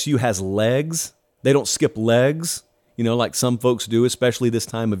 FSU has legs. They don't skip legs, you know, like some folks do, especially this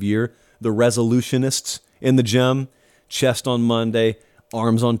time of year. The resolutionists in the gym, chest on Monday,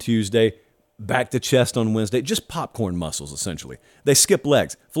 arms on Tuesday, back to chest on Wednesday, just popcorn muscles, essentially. They skip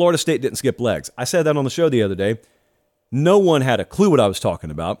legs. Florida State didn't skip legs. I said that on the show the other day. No one had a clue what I was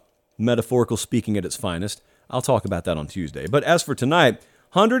talking about, metaphorical speaking at its finest. I'll talk about that on Tuesday. But as for tonight,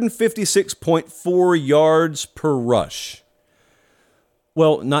 156.4 yards per rush.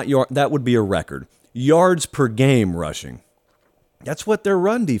 Well, not that would be a record. Yards per game rushing. That's what their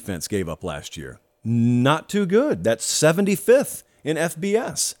run defense gave up last year. Not too good. That's 75th in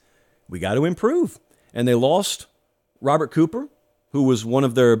FBS. We got to improve. And they lost Robert Cooper, who was one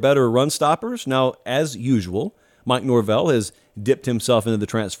of their better run stoppers. Now, as usual, Mike Norvell has dipped himself into the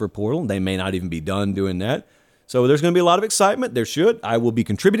transfer portal. They may not even be done doing that. So there's going to be a lot of excitement. There should. I will be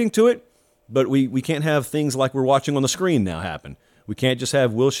contributing to it. But we can't have things like we're watching on the screen now happen. We can't just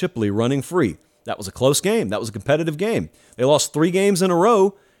have Will Shipley running free. That was a close game. That was a competitive game. They lost 3 games in a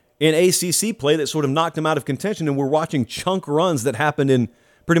row in ACC play that sort of knocked them out of contention, and we're watching chunk runs that happened in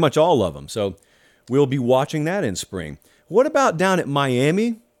pretty much all of them. So we'll be watching that in spring. What about down at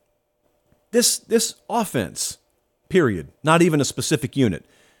Miami? This offense, period. Not even a specific unit.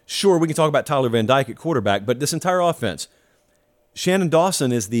 Sure, we can talk about Tyler Van Dyke at quarterback, but this entire offense, Shannon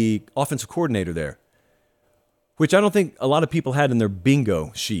Dawson is the offensive coordinator there, which I don't think a lot of people had in their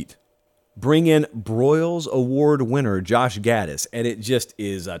bingo sheet. Bring in Broyles Award winner Josh Gaddis, and it just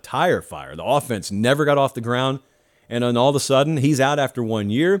is a tire fire. The offense never got off the ground, and then all of a sudden, he's out after 1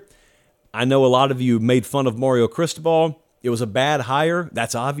 year. I know a lot of you made fun of Mario Cristobal. It was a bad hire.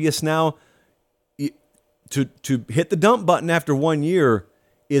 That's obvious now. To hit the dump button after 1 year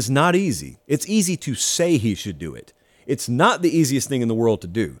is not easy. It's easy to say he should do it. It's not the easiest thing in the world to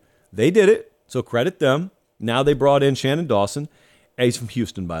do. They did it, so credit them. Now they brought in Shannon Dawson. He's from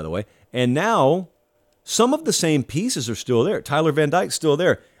Houston, by the way. And now some of the same pieces are still there. Tyler Van Dyke's still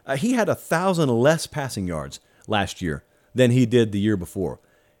there. He had 1,000 less passing yards last year than he did the year before.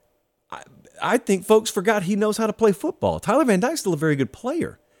 I think folks forgot he knows how to play football. Tyler Van Dyke's still a very good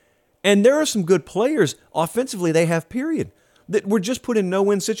player. And there are some good players offensively they have, period, that were just put in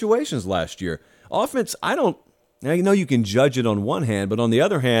no-win situations last year. Offense, I know you can judge it on one hand, but on the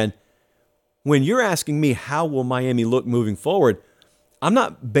other hand, when you're asking me how will Miami look moving forward, I'm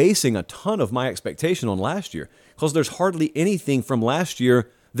not basing a ton of my expectation on last year because there's hardly anything from last year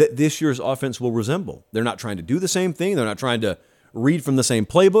that this year's offense will resemble. They're not trying to do the same thing. They're not trying to read from the same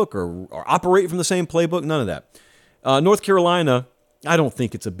playbook or operate from the same playbook. None of that. North Carolina, I don't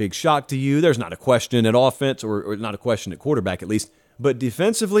think it's a big shock to you. There's not a question at offense or not a question at quarterback at least. But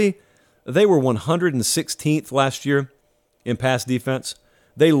defensively, they were 116th last year in pass defense.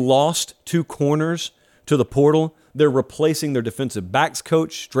 They lost 2 corners to the portal. They're replacing their defensive backs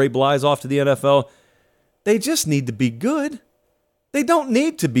coach, Dre Bly's, off to the NFL. They just need to be good. They don't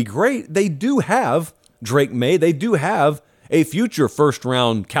need to be great. They do have Drake May. They do have a future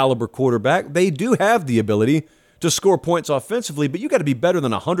first-round caliber quarterback. They do have the ability to score points offensively, but you got to be better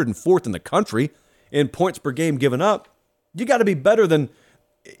than 104th in the country in points per game given up. You got to be better than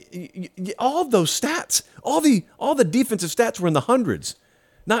all of those stats. All the defensive stats were in the hundreds.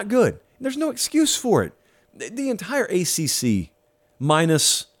 Not good. There's no excuse for it. The entire ACC,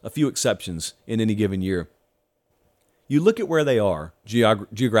 minus a few exceptions in any given year, you look at where they are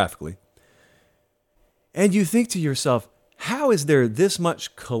geographically, and you think to yourself, how is there this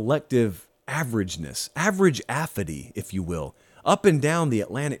much collective averageness, average affity, if you will, up and down the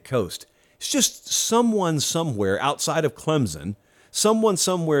Atlantic coast? It's just someone somewhere outside of Clemson, someone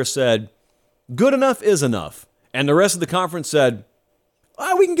somewhere said, good enough is enough. And the rest of the conference said,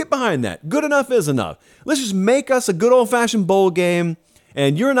 we can get behind that. Good enough is enough. Let's just make us a good old-fashioned bowl game,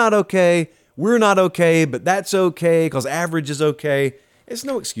 and you're not okay, we're not okay, but that's okay because average is okay. There's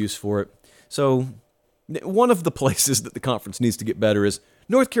no excuse for it. So one of the places that the conference needs to get better is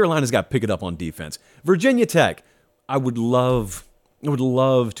North Carolina's got to pick it up on defense. Virginia Tech, I would love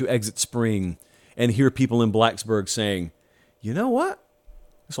to exit spring and hear people in Blacksburg saying, you know what?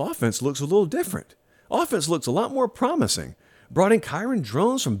 This offense looks a little different. Offense looks a lot more promising. Brought in Kyron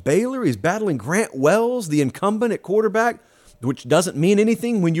Drones from Baylor. He's battling Grant Wells, the incumbent at quarterback, which doesn't mean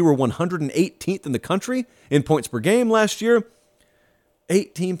anything when you were 118th in the country in points per game last year.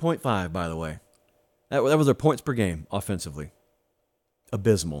 18.5, by the way. That was their points per game offensively.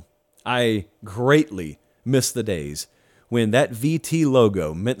 Abysmal. I greatly miss the days when that VT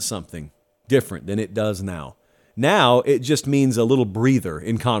logo meant something different than it does now. Now it just means a little breather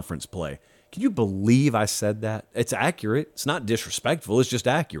in conference play. Can you believe I said that? It's accurate. It's not disrespectful. It's just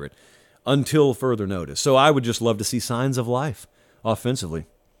accurate until further notice. So I would just love to see signs of life offensively.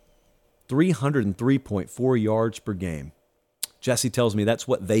 303.4 yards per game. Jesse tells me that's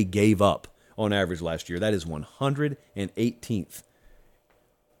what they gave up on average last year. That is 118th.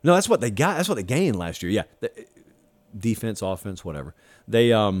 No, that's what they got. That's what they gained last year. Yeah. Defense, offense, whatever.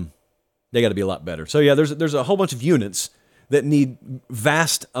 They got to be a lot better. So yeah, there's a whole bunch of units that need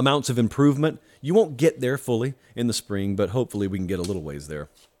vast amounts of improvement. You won't get there fully in the spring, but hopefully we can get a little ways there.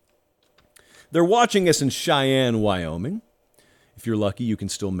 They're watching us in Cheyenne, Wyoming. If you're lucky, you can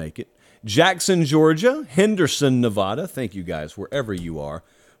still make it. Jackson, Georgia, Henderson, Nevada. Thank you guys, wherever you are,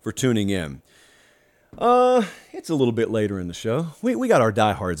 for tuning in. It's a little bit later in the show. We got our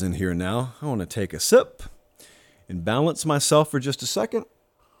diehards in here now. I want to take a sip and balance myself for just a second.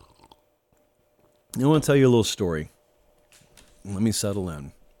 I want to tell you a little story. Let me settle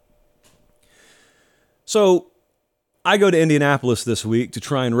in. So I go to Indianapolis this week to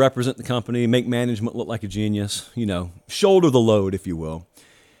try and represent the company, make management look like a genius, shoulder the load, if you will.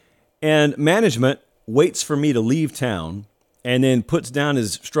 And management waits for me to leave town and then puts down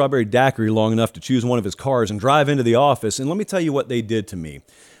his strawberry daiquiri long enough to choose one of his cars and drive into the office. And let me tell you what they did to me.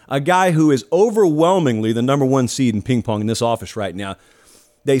 A guy who is overwhelmingly the number one seed in ping pong in this office right now.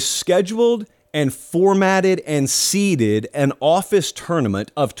 They scheduled and formatted and seeded an office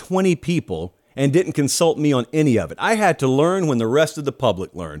tournament of 20 people and didn't consult me on any of it. I had to learn when the rest of the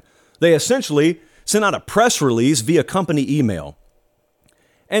public learned. They essentially sent out a press release via company email.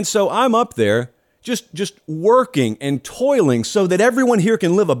 And so I'm up there just working and toiling so that everyone here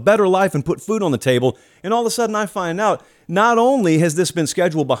can live a better life and put food on the table. And all of a sudden I find out not only has this been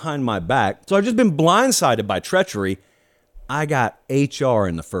scheduled behind my back, so I've just been blindsided by treachery, I got HR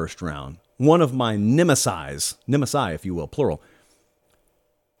in the first round. One of my nemesis, if you will, plural.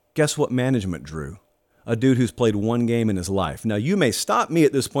 Guess what management drew? A dude who's played one game in his life. Now, you may stop me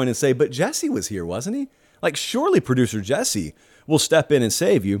at this point and say, but Jesse was here, wasn't he? Like, surely producer Jesse will step in and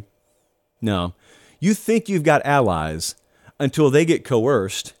save you. No. You think you've got allies until they get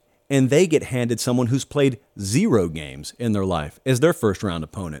coerced and they get handed someone who's played 0 games in their life as their first-round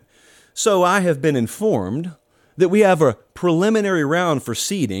opponent. So I have been informed that we have a preliminary round for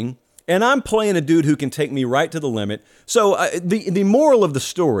seeding, and I'm playing a dude who can take me right to the limit. So the moral of the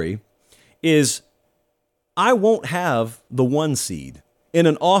story is I won't have the 1 seed in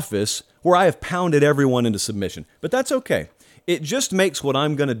an office where I have pounded everyone into submission. But that's okay. It just makes what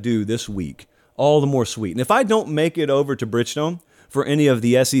I'm going to do this week all the more sweet. And if I don't make it over to Bridgestone for any of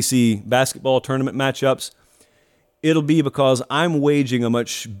the SEC basketball tournament matchups, it'll be because I'm waging a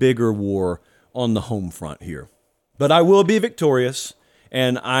much bigger war on the home front here. But I will be victorious,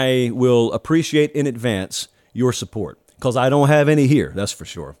 and I will appreciate in advance your support, because I don't have any here, that's for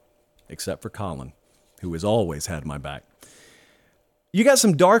sure, except for Colin, who has always had my back. You got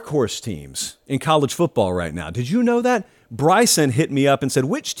some dark horse teams in college football right now. Did you know that? Bryson hit me up and said,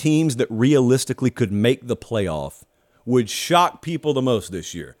 which teams that realistically could make the playoff would shock people the most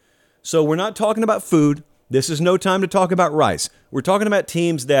this year? So we're not talking about food. This is no time to talk about rice. We're talking about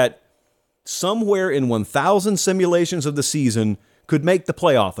teams that somewhere in 1,000 simulations of the season could make the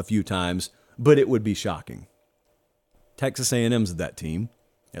playoff a few times, but it would be shocking. Texas A&M's that team,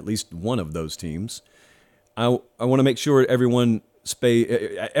 at least one of those teams. I want to make sure everyone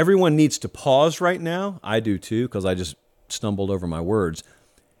needs to pause right now. I do too, because I just stumbled over my words.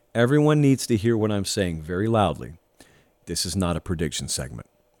 Everyone needs to hear what I'm saying very loudly. This is not a prediction segment.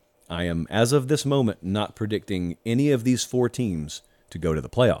 I am, as of this moment, not predicting any of these 4 teams to go to the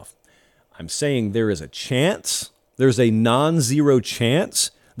playoff. I'm saying there is a chance, there's a non-zero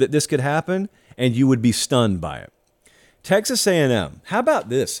chance that this could happen, and you would be stunned by it. Texas A&M, how about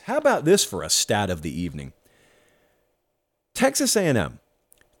this? How about this for a stat of the evening? Texas A&M,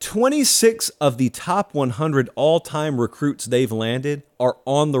 26 of the top 100 all-time recruits they've landed are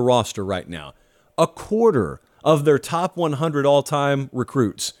on the roster right now. A quarter of their top 100 all-time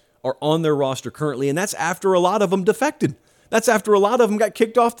recruits are on their roster currently, and that's after a lot of them defected. That's after a lot of them got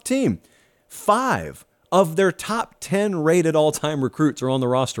kicked off the team. 5 of their top 10 rated all-time recruits are on the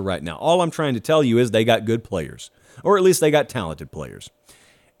roster right now. All I'm trying to tell you is they got good players, or at least they got talented players.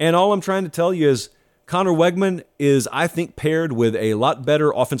 And all I'm trying to tell you is Connor Wegman is, I think, paired with a lot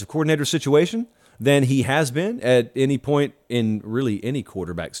better offensive coordinator situation than he has been at any point in really any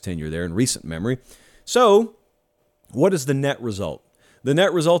quarterback's tenure there in recent memory. So what is the net result? The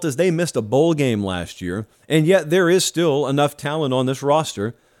net result is they missed a bowl game last year, and yet there is still enough talent on this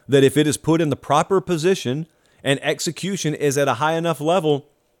roster that if it is put in the proper position and execution is at a high enough level,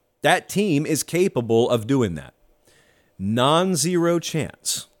 that team is capable of doing that. Non-zero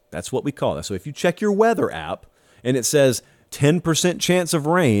chance. That's what we call that. So if you check your weather app and it says 10% chance of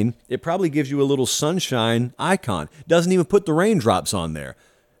rain, it probably gives you a little sunshine icon. Doesn't even put the raindrops on there.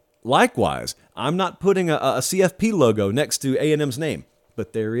 Likewise, I'm not putting a CFP logo next to A&M's name,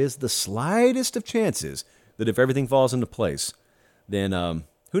 but there is the slightest of chances that if everything falls into place, then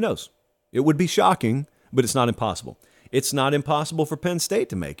who knows? It would be shocking, but it's not impossible. It's not impossible for Penn State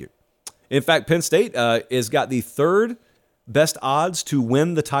to make it. In fact, Penn State has got the 3rd best odds to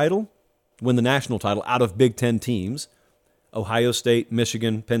win the national title out of Big Ten teams. Ohio State,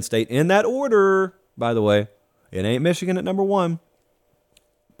 Michigan, Penn State, in that order, by the way. It ain't Michigan at number 1.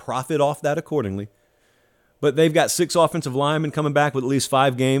 Profit off that accordingly. But they've got 6 offensive linemen coming back with at least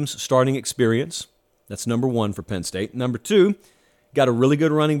 5 games starting experience. That's number 1 for Penn State. Number 2, got a really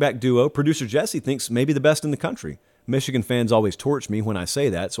good running back duo. Producer Jesse thinks maybe the best in the country. Michigan fans always torch me when I say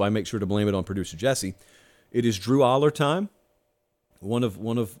that, so I make sure to blame it on producer Jesse. It is Drew Aller time. One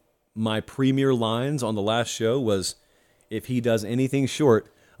of my premier lines on the last show was, if he does anything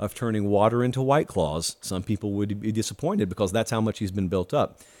short of turning water into White Claws, some people would be disappointed because that's how much he's been built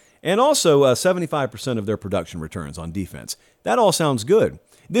up. And also 75% of their production returns on defense. That all sounds good.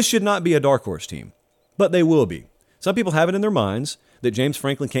 This should not be a dark horse team, but they will be. Some people have it in their minds that James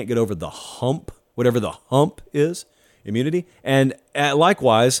Franklin can't get over the hump, whatever the hump is, immunity. And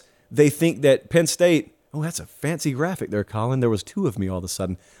likewise, they think that Penn State, oh, that's a fancy graphic there, Colin. There was 2 of me all of a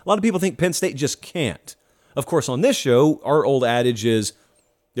sudden. A lot of people think Penn State just can't. Of course, on this show, our old adage is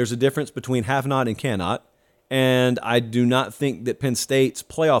there's a difference between have not and cannot. And I do not think that Penn State's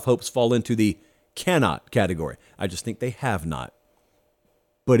playoff hopes fall into the cannot category. I just think they have not.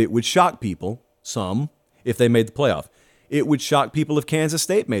 But it would shock people, some, if they made the playoff. It would shock people if Kansas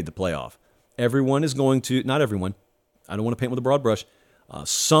State made the playoff. Everyone is going to, not everyone, I don't want to paint with a broad brush,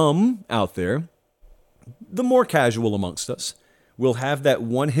 some out there, the more casual amongst us, will have that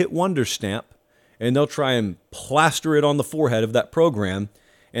one-hit wonder stamp, and they'll try and plaster it on the forehead of that program,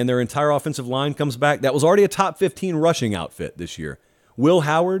 and their entire offensive line comes back. That was already a top 15 rushing outfit this year. Will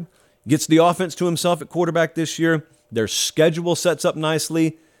Howard gets the offense to himself at quarterback this year. Their schedule sets up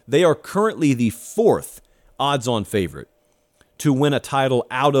nicely. They are currently the 4th odds-on favorite to win a title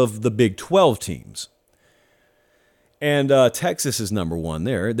out of the Big 12 teams. And Texas is number 1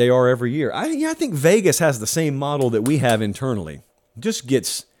 there. They are every year. I think Vegas has the same model that we have internally.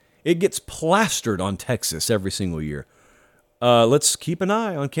 It gets plastered on Texas every single year. Let's keep an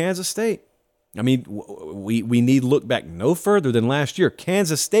eye on Kansas State. I mean, we need look back no further than last year.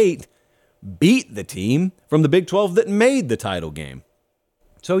 Kansas State beat the team from the Big 12 that made the title game.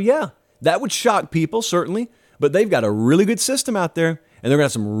 So yeah, that would shock people, certainly. But they've got a really good system out there, and they're going to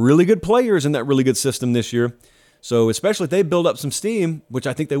have some really good players in that really good system this year. So especially if they build up some steam, which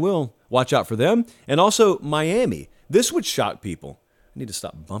I think they will, watch out for them. And also Miami. This would shock people. I need to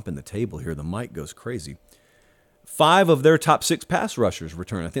stop bumping the table here. The mic goes crazy. 5 of their top 6 pass rushers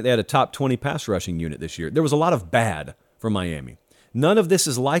return. I think they had a top 20 pass rushing unit this year. There was a lot of bad for Miami. None of this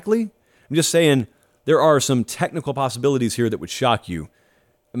is likely. I'm just saying there are some technical possibilities here that would shock you.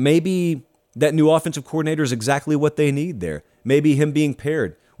 Maybe that new offensive coordinator is exactly what they need there. Maybe him being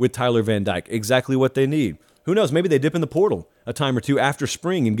paired with Tyler Van Dyke, exactly what they need. Who knows? Maybe they dip in the portal a time or two after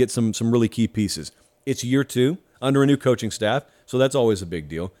spring and get some really key pieces. It's year 2 under a new coaching staff, so that's always a big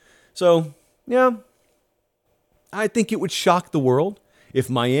deal. So, yeah, I think it would shock the world if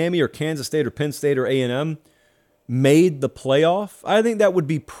Miami or Kansas State or Penn State or A&M made the playoff. I think that would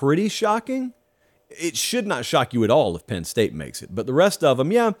be pretty shocking. It should not shock you at all if Penn State makes it. But the rest of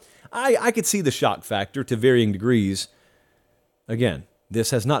them, yeah, I could see the shock factor to varying degrees. Again,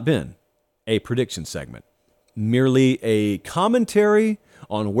 this has not been a prediction segment. Merely a commentary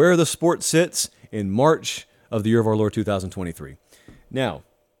on where the sport sits in March of the year of our Lord 2023. Now,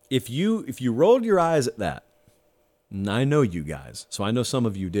 if you rolled your eyes at that, and I know you guys, so I know some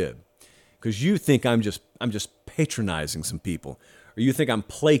of you did, because you think I'm just patronizing some people, or you think I'm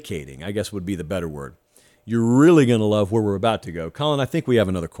placating, I guess would be the better word. You're really going to love where we're about to go. Colin, I think we have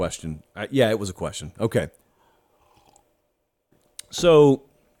another question. Yeah, it was a question. Okay. So,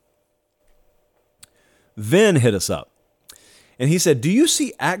 Vin hit us up, and he said, do you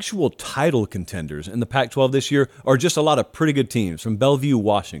see actual title contenders in the Pac-12 this year, or just a lot of pretty good teams from Bellevue,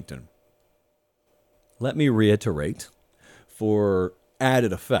 Washington? Let me reiterate for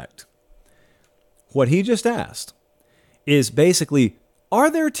added effect. What he just asked is basically, are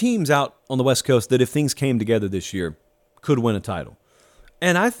there teams out on the West Coast that if things came together this year could win a title?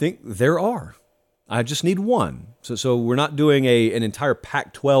 And I think there are. I just need one. So we're not doing an entire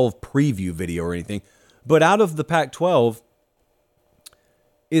Pac-12 preview video or anything. But out of the Pac-12,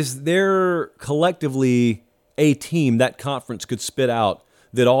 is there collectively a team that conference could spit out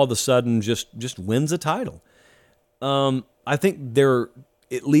that all of a sudden just wins a title? I think there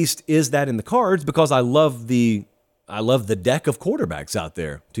at least is that in the cards, because I love the deck of quarterbacks out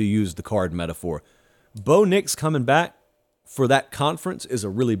there, to use the card metaphor. Bo Nix coming back for that conference is a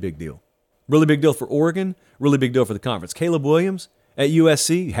really big deal. Really big deal for Oregon, really big deal for the conference. Caleb Williams at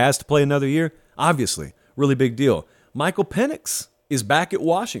USC has to play another year. Obviously, really big deal. Michael Penix is back at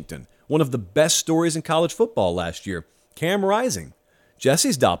Washington. One of the best stories in college football last year. Cam Rising,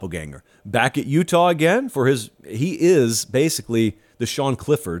 Jesse's doppelganger, back at Utah again he is basically the Sean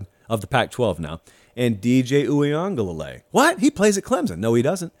Clifford of the Pac-12 now. And DJ Uiagalelei. What? He plays at Clemson. No, he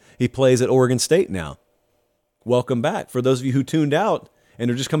doesn't. He plays at Oregon State now. Welcome back. For those of you who tuned out and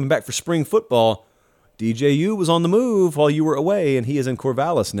are just coming back for spring football, DJU was on the move while you were away, and he is in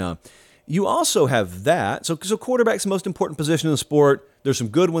Corvallis now. You also have that. So quarterback's the most important position in the sport. There's some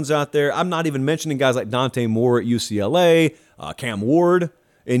good ones out there. I'm not even mentioning guys like Dante Moore at UCLA, Cam Ward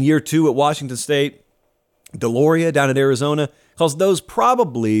in year 2 at Washington State, Deloria down at Arizona, because those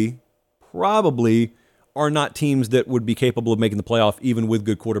probably are not teams that would be capable of making the playoff even with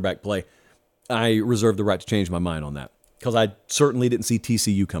good quarterback play. I reserve the right to change my mind on that, because I certainly didn't see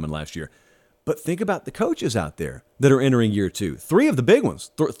TCU coming last year. But think about the coaches out there that are entering year 2. 3 of the big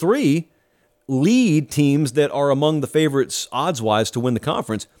ones. 3 lead teams that are among the favorites odds-wise to win the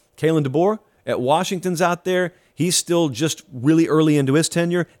conference. Kalen DeBoer at Washington's out there. He's still just really early into his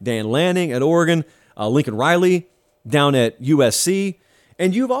tenure. Dan Lanning at Oregon. Lincoln Riley down at USC.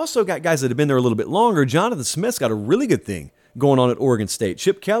 And you've also got guys that have been there a little bit longer. Jonathan Smith's got a really good thing going on at Oregon State.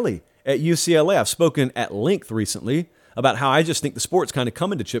 Chip Kelly at UCLA. I've spoken at length recently about how I just think the sport's kind of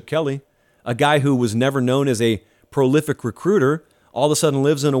coming to Chip Kelly. A guy who was never known as a prolific recruiter all of a sudden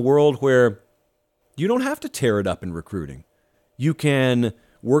lives in a world where you don't have to tear it up in recruiting. You can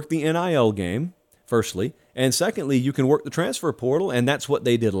work the NIL game, firstly. And secondly, you can work the transfer portal, and that's what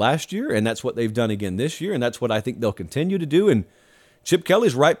they did last year, and that's what they've done again this year, and that's what I think they'll continue to do. And Chip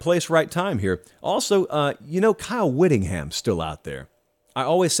Kelly's right place, right time here. Also, Kyle Whittingham's still out there. I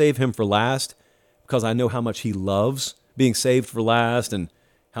always save him for last because I know how much he loves being saved for last and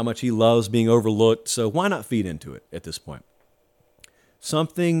how much he loves being overlooked. So why not feed into it at this point?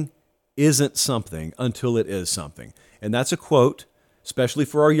 Something isn't something until it is something. And that's a quote, especially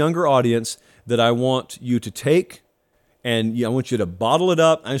for our younger audience, that I want you to take, and I want you to bottle it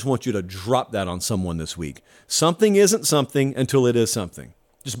up. I just want you to drop that on someone this week. Something isn't something until it is something.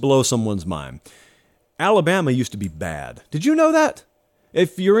 Just blow someone's mind. Alabama used to be bad. Did you know that?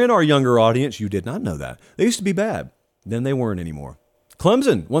 If you're in our younger audience, you did not know that. They used to be bad. Then they weren't anymore.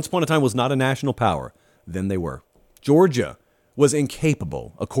 Clemson, once upon a time, was not a national power. Then they were. Georgia was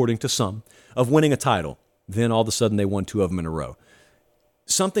incapable, according to some, of winning a title. Then all of a sudden they won 2 of them in a row.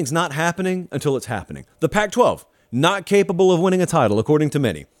 Something's not happening until it's happening. The Pac-12, not capable of winning a title, according to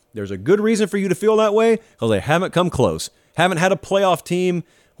many. There's a good reason for you to feel that way, because they haven't come close. Haven't had a playoff team,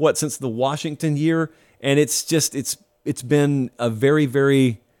 since the Washington year? And it's been a very,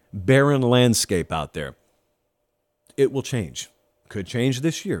 very barren landscape out there. It will change. Could change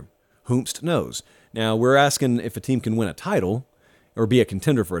this year. Whomst knows. Now, we're asking if a team can win a title or be a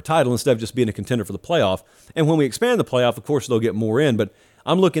contender for a title instead of just being a contender for the playoff. And when we expand the playoff, of course, they'll get more in. But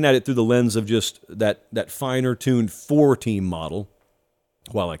I'm looking at it through the lens of just that finer-tuned 4-team model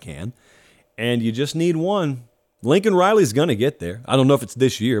while I can. And you just need one. Lincoln Riley's going to get there. I don't know if it's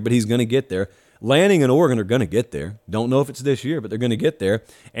this year, but he's going to get there. Lanning and Oregon are going to get there. Don't know if it's this year, but they're going to get there.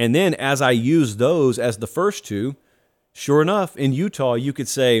 And then as I use those as the first two, sure enough, in Utah, you could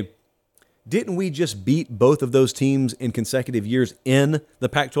say, didn't we just beat both of those teams in consecutive years in the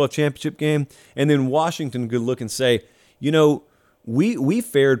Pac-12 championship game? And then Washington could look and say, we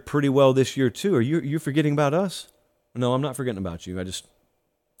fared pretty well this year too. Are you forgetting about us? No, I'm not forgetting about you.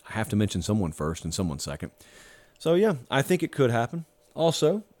 I have to mention someone first and someone second. So yeah, I think it could happen.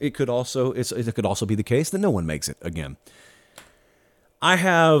 Also, it could also be the case that no one makes it again. I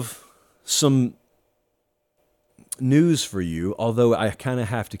have some news for you, although I kind of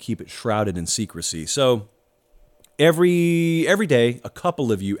have to keep it shrouded in secrecy. So every day, a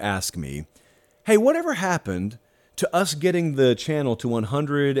couple of you ask me, hey, whatever happened to us getting the channel to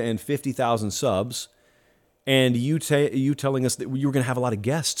 150,000 subs and you telling us that you were going to have a lot of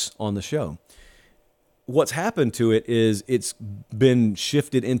guests on the show? What's happened to it is it's been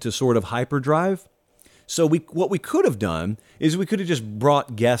shifted into sort of hyperdrive. So what we could have done is we could have just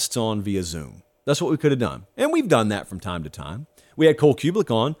brought guests on via Zoom. That's what we could have done. And we've done that from time to time. We had Cole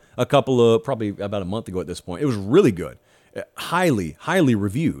Kublik on probably about a month ago at this point. It was really good. Highly, highly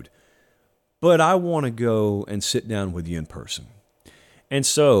reviewed. But I want to go and sit down with you in person. And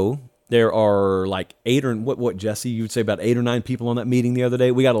so there are like 8 or what Jesse, you would say about 8 or 9 people on that meeting the other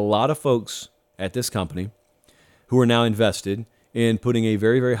day. We got a lot of folks at this company who are now invested in putting a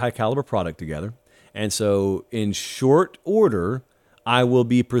very, very high caliber product together. And so in short order, I will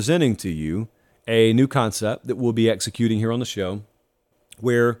be presenting to you a new concept that we'll be executing here on the show,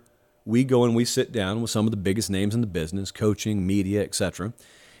 where we go and we sit down with some of the biggest names in the business, coaching, media, etc.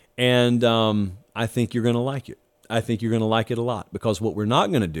 And I think you're going to like it. I think you're going to like it a lot, because what we're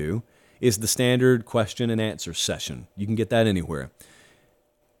not going to do is the standard question and answer session. You can get that anywhere.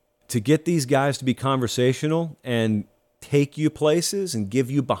 To get these guys to be conversational and take you places and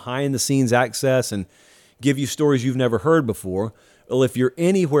give you behind the scenes access and give you stories you've never heard before. Well, if you're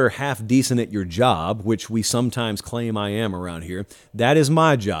anywhere half decent at your job, which we sometimes claim I am around here, that is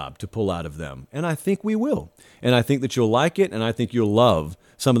my job to pull out of them. And I think we will. And I think that you'll like it, and I think you'll love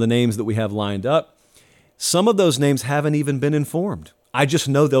some of the names that we have lined up. Some of those names haven't even been informed. I just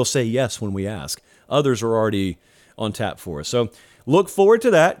know they'll say yes when we ask. Others are already on tap for us. So look forward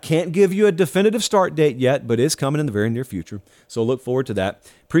to that. Can't give you a definitive start date yet, but it's coming in the very near future. So look forward to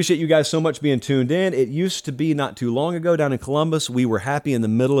that. Appreciate you guys so much being tuned in. It used to be not too long ago down in Columbus, we were happy in the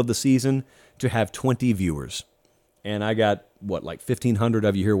middle of the season to have 20 viewers. And I got, 1,500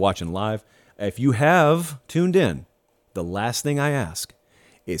 of you here watching live. If you have tuned in, the last thing I ask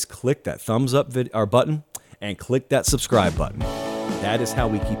is click that thumbs up button and click that subscribe button. That is how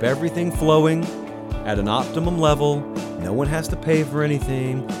we keep everything flowing at an optimum level. No one has to pay for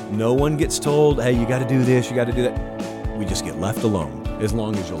anything. No one gets told, hey, you got to do this, you got to do that. We just get left alone as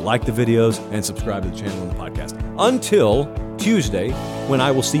long as you'll like the videos and subscribe to the channel and the podcast. Until Tuesday, when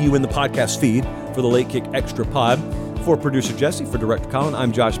I will see you in the podcast feed for the Late Kick Extra Pod. For producer Jesse, for director Colin,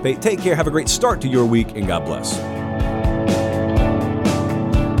 I'm Josh Pate. Take care, have a great start to your week, and God bless.